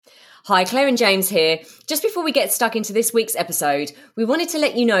Hi, Claire and James here. Just before we get stuck into this week's episode, we wanted to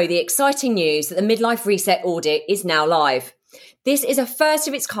let you know the exciting news that the Midlife Reset audit is now live. This is a first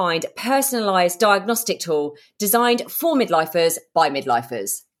of its kind personalised diagnostic tool designed for midlifers by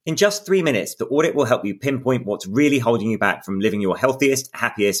midlifers. In just 3 minutes, the audit will help you pinpoint what's really holding you back from living your healthiest,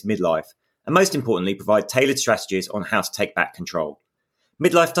 happiest midlife, and most importantly, provide tailored strategies on how to take back control.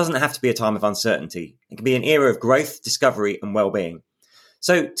 Midlife doesn't have to be a time of uncertainty. It can be an era of growth, discovery, and well-being.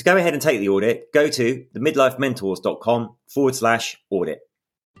 So to go ahead and take the audit, go to themidlifementors.com/audit.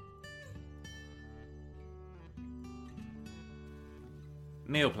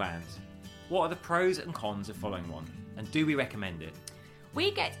 Meal plans. What are the pros and cons of following one? And do we recommend it?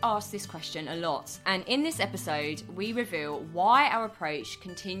 We get asked this question a lot, and in this episode, we reveal why our approach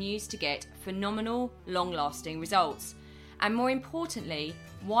continues to get phenomenal, long-lasting results. And more importantly,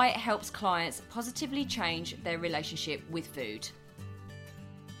 why it helps clients positively change their relationship with food.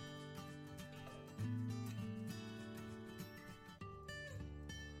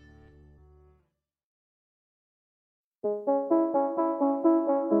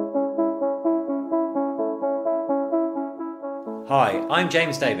 Hi, I'm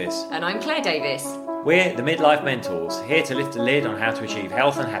James Davis. And I'm Claire Davis. We're the Midlife Mentors, here to lift the lid on how to achieve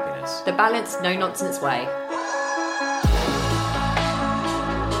health and happiness. The balanced, no-nonsense way.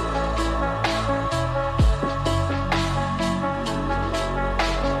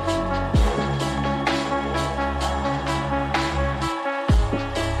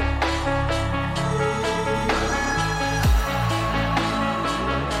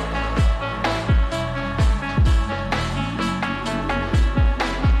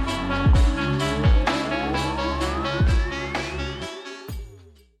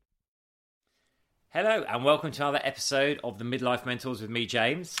 Hello and welcome to another episode of the Midlife Mentors with me,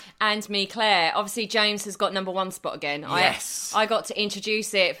 James. And me, Claire. Obviously, James has got number one spot again. Yes. I got to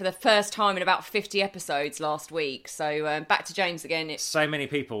introduce it for the first time in about 50 episodes last week. So back to James again. So many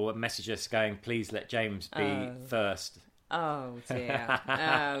people message us going, please let James be first. Oh dear.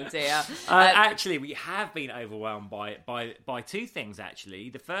 Oh dear. Actually, we have been overwhelmed by two things,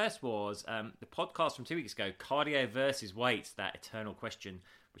 actually. The first was the podcast from 2 weeks ago, Cardio versus Weights, that eternal question,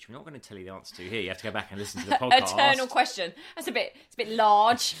 which we're not going to tell you the answer to here. You have to go back and listen to the podcast. Eternal question. It's a bit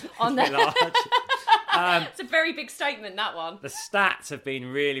large on that. It's a very big statement, that one. The stats have been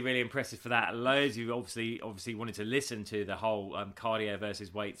really, really impressive for that. Loads of you obviously wanted to listen to the whole cardio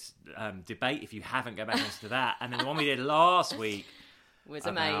versus weights debate. If you haven't, go back and listen to that. And then the one we did last week was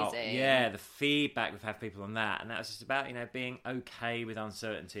about, amazing. Yeah, the feedback we've had people on that. And that was just about, being okay with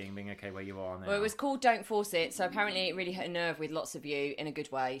uncertainty and being okay where you are now. Well, it was called Don't Force It. So apparently it really hit a nerve with lots of you in a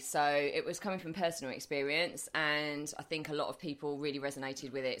good way. So it was coming from personal experience. And I think a lot of people really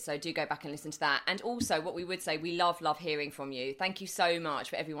resonated with it. So do go back and listen to that. And also what we would say, we love hearing from you. Thank you so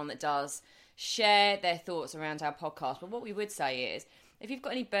much for everyone that does share their thoughts around our podcast. But what we would say is, if you've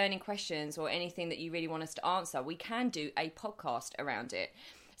got any burning questions or anything that you really want us to answer, we can do a podcast around it.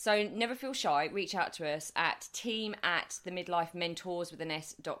 So never feel shy. Reach out to us at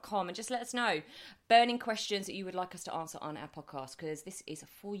team@themidlifementors.com and just let us know burning questions that you would like us to answer on our podcast, because this is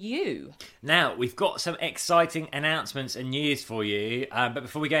for you. Now, we've got some exciting announcements and news for you. But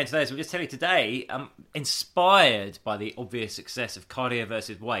before we go into those, we'll just tell you today, inspired by the obvious success of cardio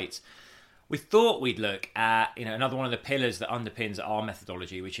versus weights, we thought we'd look at, another one of the pillars that underpins our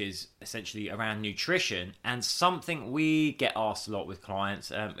methodology, which is essentially around nutrition, and something we get asked a lot with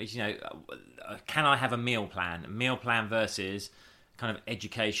clients is, can I have a meal plan? Meal plan versus kind of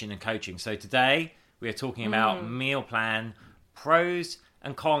education and coaching. So today we are talking about meal plan pros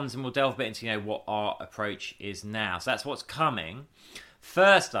and cons, and we'll delve a bit into, what our approach is now. So that's what's coming.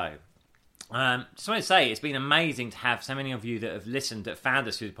 First, though, just want to say it's been amazing to have so many of you that have listened, that found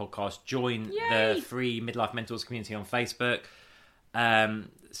us through the podcast, join the free Midlife Mentors community on Facebook.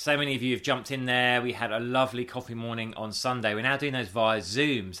 So many of you have jumped in there. We had a lovely coffee morning on Sunday. We're now doing those via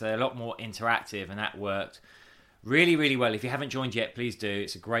Zoom, so they're a lot more interactive, and that worked really, really well. If you haven't joined yet, please do.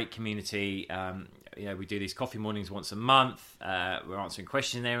 It's a great community. We do these coffee mornings once a month. We're answering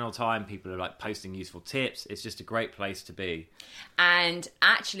questions there all the time. People are posting useful tips. It's just a great place to be. And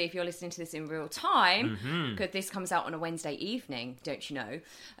actually, if you're listening to this in real time, because this comes out on a Wednesday evening, don't you know?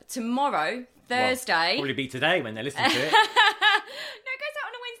 Tomorrow, Thursday... Well, probably be today when they're listening to it. No, it goes out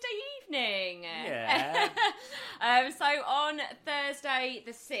on a Wednesday evening. Yeah. So on Thursday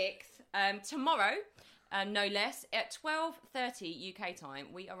the 6th, tomorrow... no less, at 12:30 UK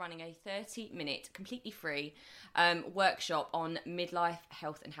time, we are running a 30-minute, completely free workshop on midlife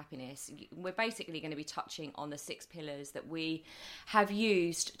health and happiness. We're basically going to be touching on the 6 pillars that we have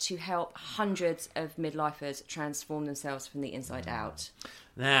used to help hundreds of midlifers transform themselves from the inside out.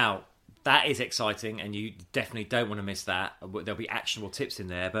 Now, That is exciting, and you definitely don't want to miss that. There'll be actionable tips in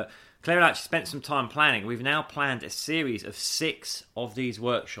there. But Claire and I actually spent some time planning. We've now planned a series of 6 of these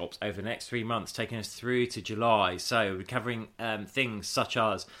workshops over the next 3 months, taking us through to July. So we're covering things such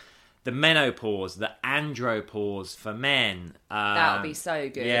as the menopause, the andropause for men. That would be so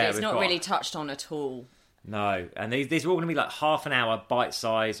good. Yeah, it's not really touched on at all. No, and these are all going to be like half an hour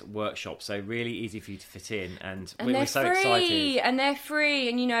bite-sized workshops, so really easy for you to fit in, and we're so excited. And they're free,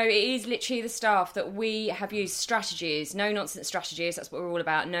 and it is literally the stuff that we have used, strategies, no-nonsense strategies, that's what we're all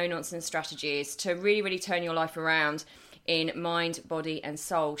about, no-nonsense strategies, to really, really turn your life around in mind, body and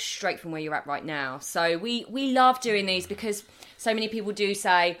soul, straight from where you're at right now. So we love doing these because so many people do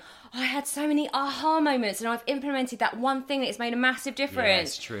say, I had so many aha moments and I've implemented that one thing that's made a massive difference. Yeah,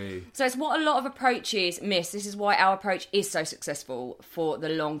 it's true. So it's what a lot of approaches miss. This is why our approach is so successful for the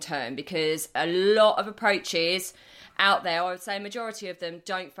long term, because a lot of approaches out there, I would say a majority of them,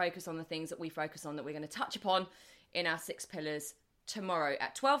 don't focus on the things that we focus on, that we're going to touch upon in our 6 pillars tomorrow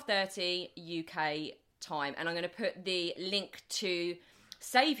at 12:30 UK time. And I'm going to put the link to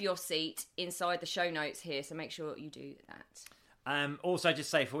save your seat inside the show notes here, so make sure you do that. Also, just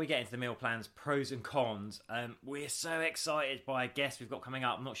say, before we get into the meal plans, pros and cons, we're so excited by a guest we've got coming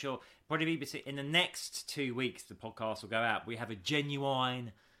up. I'm not sure, probably in the next 2 weeks the podcast will go out. We have a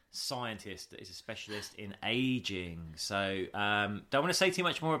genuine scientist that is a specialist in aging. So don't want to say too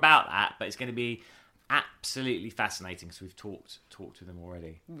much more about that, but it's going to be absolutely fascinating because we've talked to them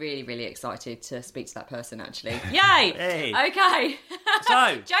already. Really, really excited to speak to that person, actually. Yay! Hey. Okay.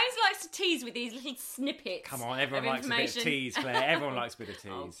 So James likes to tease with these little snippets. Come on, everyone likes a bit of tease, Claire. Everyone likes a bit of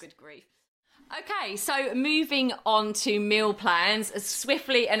tease. Oh, good grief. Okay, so moving on to meal plans as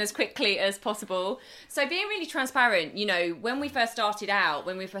swiftly and as quickly as possible. So being really transparent, when we first started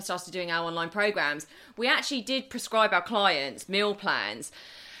doing our online programs, we actually did prescribe our clients meal plans.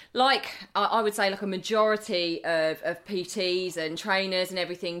 Like, I would say, like a majority of PTs and trainers and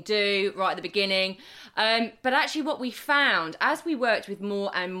everything do right at the beginning. But actually what we found, as we worked with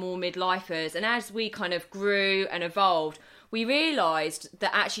more and more midlifers, and as we kind of grew and evolved, we realised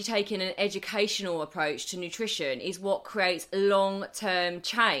that actually taking an educational approach to nutrition is what creates long-term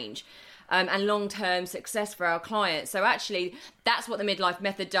change. And long-term success for our clients. So actually, that's what the Midlife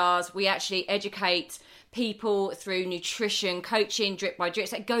Method does. We actually educate people through nutrition coaching, drip by drip.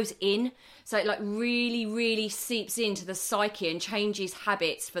 So it goes in. So it really, really seeps into the psyche and changes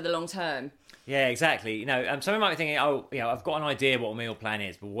habits for the long term. Yeah, exactly. Someone might be thinking, I've got an idea what a meal plan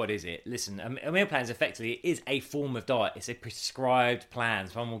is, but what is it? Listen, a meal plan is a form of diet. It's a prescribed plan.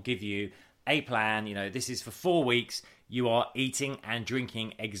 Someone will give you a plan. This is for 4 weeks. You are eating and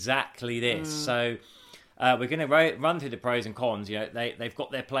drinking exactly this. So we're going to run through the pros and cons. They've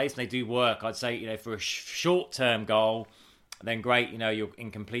got their place and they do work. I'd say, for a short-term goal, then great, you're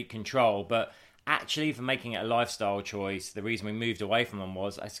in complete control. But actually, for making it a lifestyle choice, the reason we moved away from them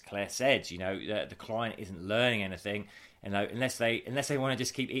was, as Claire said, the client isn't learning anything. Unless they want to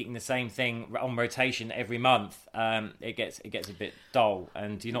just keep eating the same thing on rotation every month, it gets a bit dull,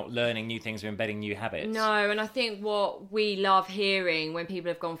 and you're not learning new things or embedding new habits. No, and I think what we love hearing when people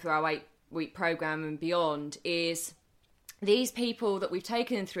have gone through our 8-week program and beyond is these people that we've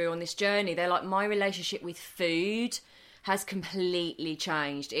taken them through on this journey. They're like, my relationship with food has completely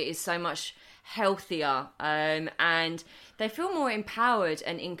changed. It is so much healthier, and they feel more empowered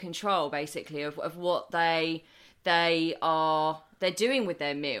and in control, basically, of what they're doing with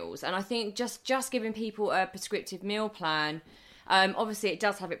their meals. And I think just giving people a prescriptive meal plan, obviously it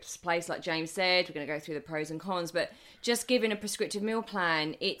does have its place, like James said. We're going to go through the pros and cons, but just giving a prescriptive meal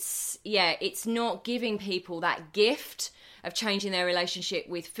plan, it's not giving people that gift of changing their relationship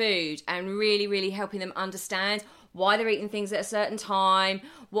with food and really, really helping them understand why they're eating things at a certain time,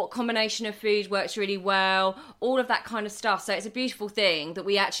 what combination of food works really well, all of that kind of stuff. So it's a beautiful thing that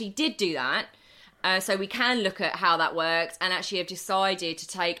we actually did do that. So we can look at how that works, and actually have decided to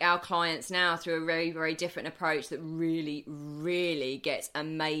take our clients now through a very, very different approach that really, really gets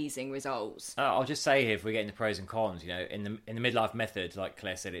amazing results. I'll just say here, if we get into pros and cons, in the midlife method, like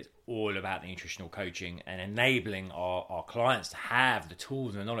Claire said, it's all about the nutritional coaching and enabling our clients to have the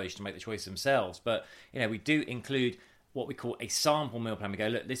tools and the knowledge to make the choice themselves. But we do include what we call a sample meal plan. We go,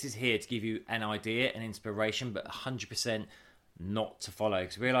 look, this is here to give you an idea, an inspiration, but 100% not to follow,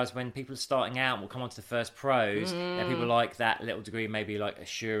 because we realise when people are starting out, we'll come on to the first pros, and people like that little degree, maybe like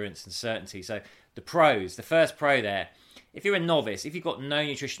assurance and certainty. So the pros, the first pro there, if you're a novice, if you've got no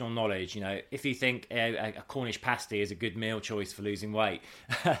nutritional knowledge, if you think a Cornish pasty is a good meal choice for losing weight,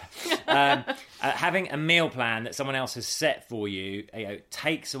 having a meal plan that someone else has set for you,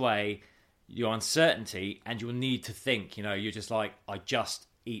 takes away your uncertainty and your need to think. You're just like, I just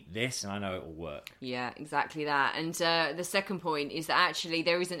eat this and I know it will work. Yeah, exactly that. And the second point is that actually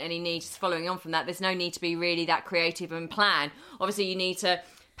there isn't any need, just following on from that, there's no need to be really that creative and plan. Obviously, you need to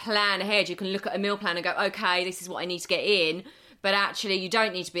plan ahead. You can look at a meal plan and go, okay, this is what I need to get in. But actually, you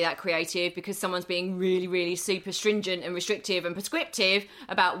don't need to be that creative because someone's being really, really super stringent and restrictive and prescriptive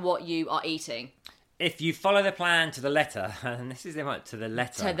about what you are eating. If you follow the plan to the letter, and this is to the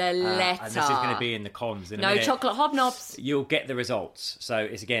letter. To the letter. And this is going to be in the cons in a No minute. chocolate hobnobs. You'll get the results. So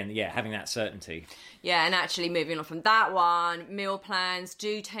it's, again, having that certainty. Yeah, and actually moving on from that one, meal plans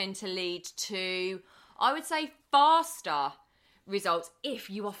do tend to lead to, I would say, faster results if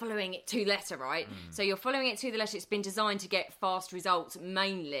you are following it to the letter, right? So you're following it to the letter. It's been designed to get fast results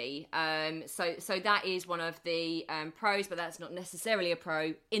mainly. So that is one of the pros, but that's not necessarily a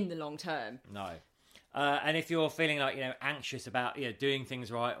pro in the long term. No. And if you're feeling like, anxious about, doing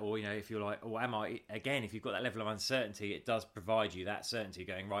things right, or, if you're like, oh, am I, again, if you've got that level of uncertainty, it does provide you that certainty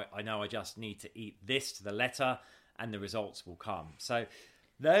going, right, I know I just need to eat this to the letter and the results will come. So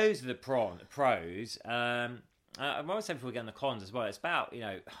those are the pros. I want to say before we get on the cons as well, it's about, we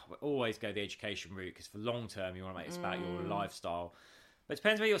always go the education route because for long term, you want to make this about your lifestyle. But it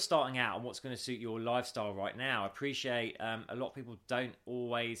depends where you're starting out and what's going to suit your lifestyle right now. I appreciate a lot of people don't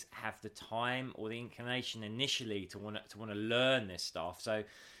always have the time or the inclination initially to want to learn this stuff. So,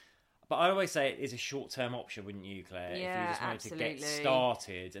 but I always say it is a short-term option, wouldn't you, Claire? Yeah, if you just wanted absolutely. to get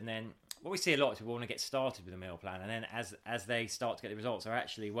started, and then what we see a lot is people want to get started with a meal plan, and then as they start to get the results, are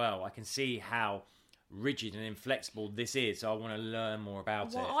actually, well, I can see how rigid and inflexible this is, so I want to learn more about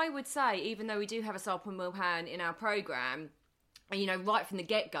it. What I would say, even though we do have a sample meal plan in our programme, right from the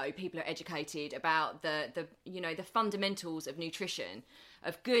get-go, people are educated about the fundamentals of nutrition,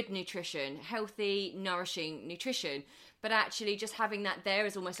 of good nutrition, healthy, nourishing nutrition. But actually just having that there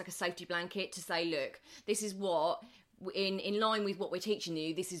is almost like a safety blanket to say, look, this is what, in line with what we're teaching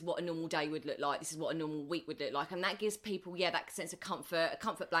you, this is what a normal day would look like, this is what a normal week would look like. And that gives people, that sense of comfort, a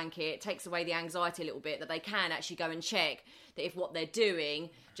comfort blanket. It takes away the anxiety a little bit, that they can actually go and check that if what they're doing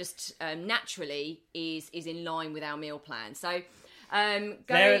just naturally is in line with our meal plan. So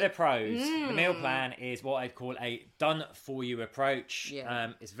there are the pros. The meal plan is what I'd call a done-for-you approach.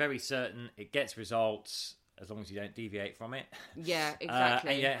 Yeah. It's very certain. It gets results as long as you don't deviate from it. Yeah, exactly.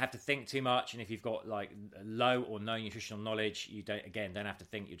 And you don't have to think too much. And if you've got like low or no nutritional knowledge, you don't have to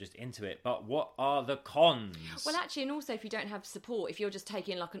think. You're just into it. But what are the cons? Well, actually, and also if you don't have support, if you're just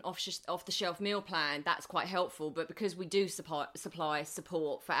taking like an off-the-shelf meal plan, that's quite helpful. But because we do supply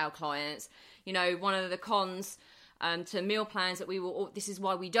support for our clients, one of the cons to meal plans that this is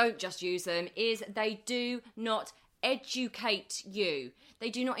why we don't just use them, is they do not educate you.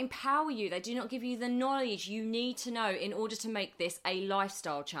 They do not empower you. They do not give you the knowledge you need to know in order to make this a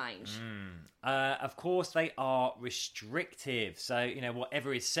lifestyle change. Of course, they are restrictive. So,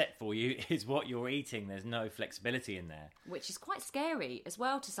 whatever is set for you is what you're eating. There's no flexibility in there. Which is quite scary as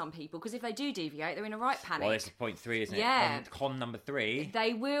well to some people, because if they do deviate, they're in a right panic. Well, this is point 3, isn't it? Yeah. Con number 3.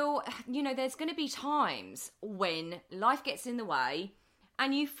 They will, there's going to be times when life gets in the way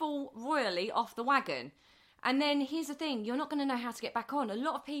and you fall royally off the wagon. And then here's the thing, you're not going to know how to get back on. A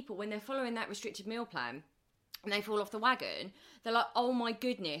lot of people, when they're following that restricted meal plan and they fall off the wagon, they're like, oh my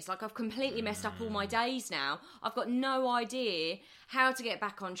goodness, like I've completely messed up all my days now. I've got no idea how to get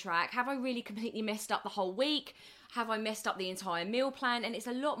back on track. Have I really completely messed up the whole week? Have I messed up the entire meal plan? And it's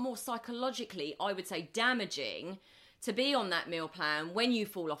a lot more psychologically, I would say, damaging to be on that meal plan when you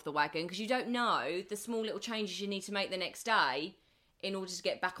fall off the wagon, because you don't know the small little changes you need to make the next day in order to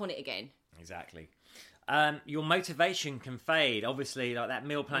get back on it again. Exactly. Your motivation can fade. Obviously, like that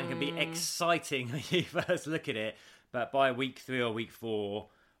meal plan can be exciting when you first look at it, but by week 3 or week 4,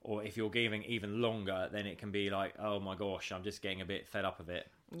 or if you're giving even longer, then it can be like, oh my gosh, I'm just getting a bit fed up of it.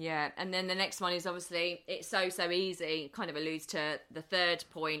 Yeah, and then the next one is obviously it's so easy. It kind of alludes to the third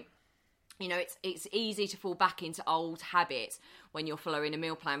point. It's easy to fall back into old habits when you're following a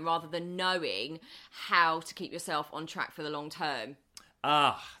meal plan rather than knowing how to keep yourself on track for the long term.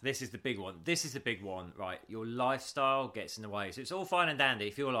 This is the big one. Right, your lifestyle gets in the way. So it's all fine and dandy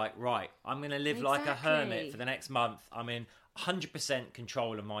if you're like, right, I'm going to live like a hermit for the next month. I'm in 100%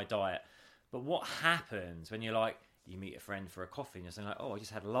 control of my diet. But what happens when you're like, you meet a friend for a coffee and you're saying like, oh, I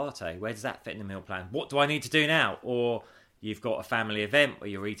just had a latte. Where does that fit in the meal plan? What do I need to do now? Or you've got a family event where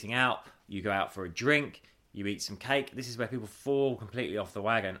you're eating out, you go out for a drink, you eat some cake. This is where people fall completely off the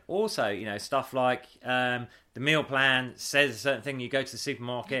wagon. Also, stuff like the meal plan says a certain thing. You go to the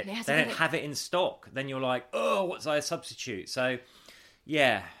supermarket, they don't have it in stock. Then you're like, oh, what's I substitute? So,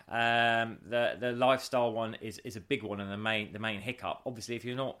 yeah, the lifestyle one is a big one and the main hiccup. Obviously, if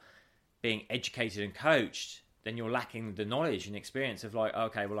you're not being educated and coached, then you're lacking the knowledge and experience of like,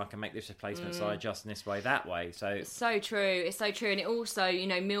 okay, well, I can make this replacement, so I adjust in this way, that way. So it's so true. It's so true. And it also, you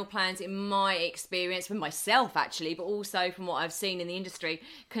know, meal plans, in my experience, for myself actually, but also from what I've seen in the industry,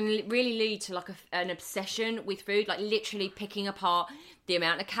 can really lead to like an obsession with food, like literally picking apart the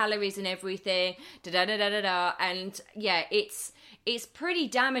amount of calories and everything, and yeah, it's pretty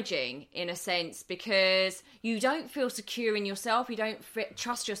damaging in a sense, because you don't feel secure in yourself, you don't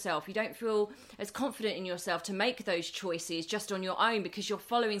trust yourself, you don't feel as confident in yourself to make those choices just on your own because you're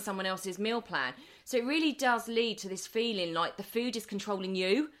following someone else's meal plan. So it really does lead to this feeling like the food is controlling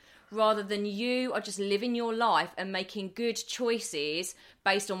you, rather than you are just living your life and making good choices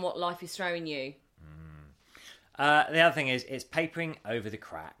based on what life is throwing you. The other thing is, it's papering over the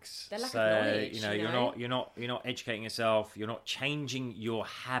cracks. The lack of knowledge, you know, you're not educating yourself. You're not changing your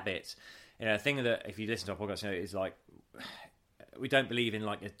habits. You know, a thing that if you listen to our podcast, you know, is like, we don't believe in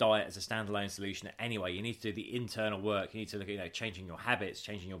like a diet as a standalone solution anyway. You need to do the internal work. You need to look at, you know, changing your habits,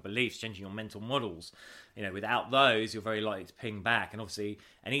 changing your beliefs, changing your mental models. You know, without those, you're very likely to ping back. And obviously,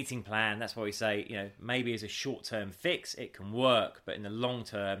 an eating plan, that's why we say, you know, maybe as a short-term fix, it can work, but in the long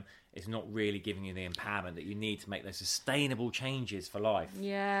term, it's not really giving you the empowerment that you need to make those sustainable changes for life.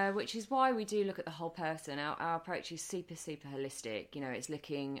 Yeah, which is why we do look at the whole person. Our approach is super, super holistic. You know, it's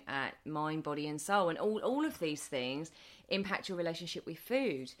looking at mind, body and soul. And all of these things impact your relationship with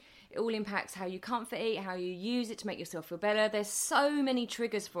food. It all impacts how you comfort eat, how you use it to make yourself feel better. There's so many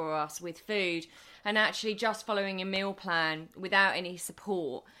triggers for us with food. And actually just following a meal plan without any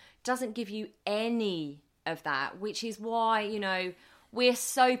support doesn't give you any of that, which is why, you know, we're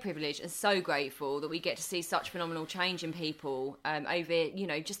so privileged and so grateful that we get to see such phenomenal change in people over, you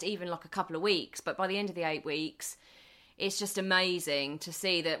know, just even like a couple of weeks. But by the end of the 8 weeks, it's just amazing to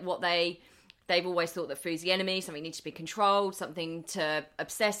see that what they've always thought that food's the enemy, something needs to be controlled, something to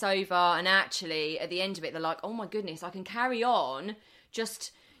obsess over. And actually, at the end of it, they're like, oh my goodness, I can carry on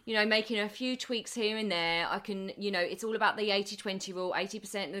just, you know, making a few tweaks here and there. I can, you know, it's all about the 80-20 rule,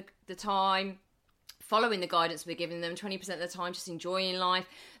 80% of the time following the guidance we're giving them, 20% of the time just enjoying life,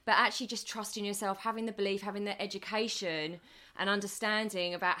 but actually just trusting yourself, having the belief, having the education and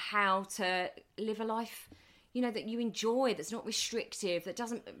understanding about how to live a life, you know, that you enjoy, that's not restrictive, that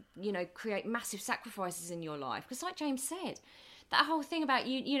doesn't, you know, create massive sacrifices in your life. Because like James said, that whole thing about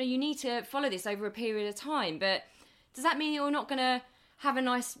you know, you need to follow this over a period of time, but does that mean you're not going to have a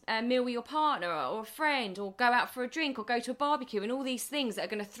nice meal with your partner or a friend, or go out for a drink, or go to a barbecue, and all these things that are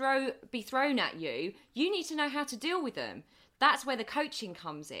going to be thrown at you? You need to know how to deal with them. That's where the coaching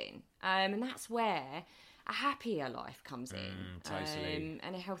comes in, and that's where a happier life comes in, totally.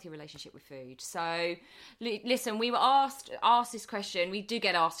 And a healthy relationship with food. So, listen, we were asked this question. We do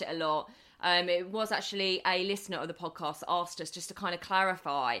get asked it a lot. It was actually a listener of the podcast that asked us just to kind of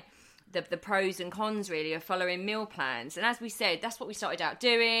clarify the pros and cons really of following meal plans. And as we said, that's what we started out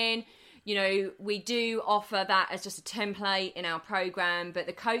doing. You know, we do offer that as just a template in our program, but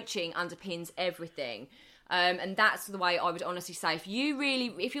the coaching underpins everything. And that's the way I would honestly say, if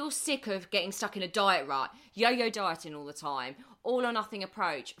you're sick of getting stuck in a diet rut, yo-yo dieting all the time, all or nothing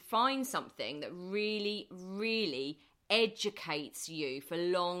approach, find something that really, really educates you for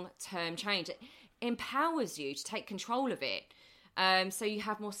long-term change. It empowers you to take control of it. So you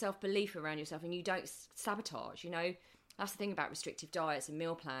have more self-belief around yourself and you don't sabotage, you know. That's the thing about restrictive diets and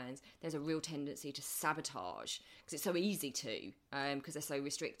meal plans. There's a real tendency to sabotage because it's so easy to, because they're so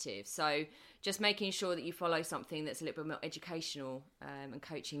restrictive. So just making sure that you follow something that's a little bit more educational and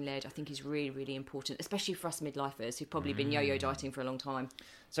coaching-led, I think is really, really important, especially for us midlifers who've probably been yo-yo dieting for a long time.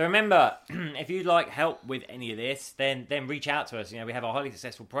 So remember, if you'd like help with any of this, then reach out to us. You know, we have a highly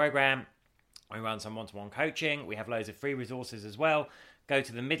successful program. We run some one-to-one coaching. We have loads of free resources as well. Go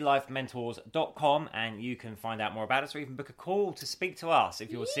to themidlifementors.com and you can find out more about us, or even book a call to speak to us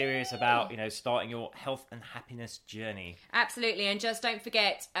if you're serious about, you know, starting your health and happiness journey. Absolutely. And just don't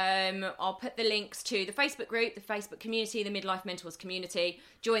forget, I'll put the links to the Facebook group, the Facebook community, the Midlife Mentors community.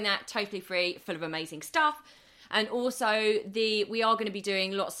 Join that, totally free, full of amazing stuff. And also, we are going to be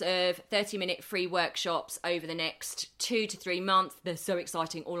doing lots of 30-minute free workshops over the next 2 to 3 months. They're so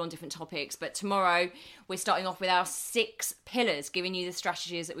exciting, all on different topics. But tomorrow, we're starting off with our 6 pillars, giving you the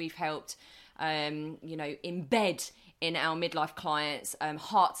strategies that we've helped, you know, embed in our midlife clients'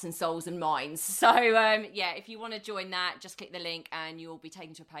 hearts and souls and minds. So, yeah, if you want to join that, just click the link and you'll be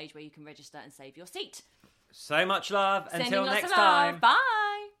taken to a page where you can register and save your seat. So much love. Until Sending next lots of love. time. Bye.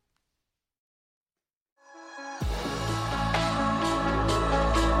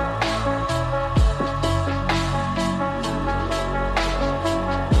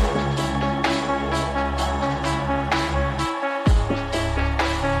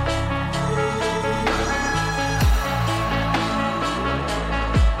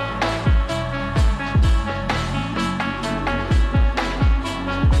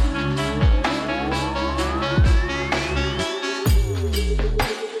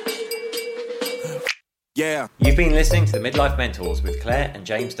 You've been listening to the Midlife Mentors with Claire and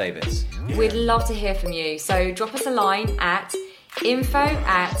James Davis. We'd love to hear from you, so drop us a line at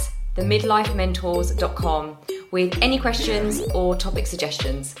info@themidlifementors.com with any questions or topic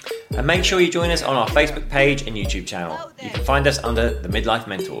suggestions. And make sure you join us on our Facebook page and YouTube channel. You can find us under the Midlife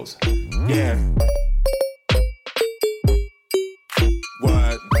Mentors. Yeah.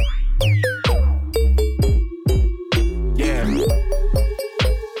 What? Yeah.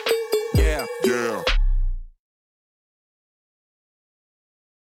 Yeah. Yeah.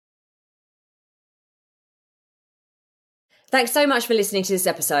 Thanks so much for listening to this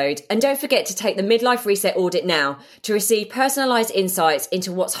episode, and don't forget to take the Midlife Reset audit now to receive personalised insights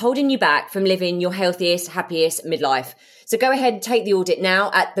into what's holding you back from living your healthiest, happiest midlife. So go ahead and take the audit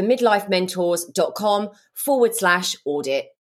now at themidlifementors.com/audit.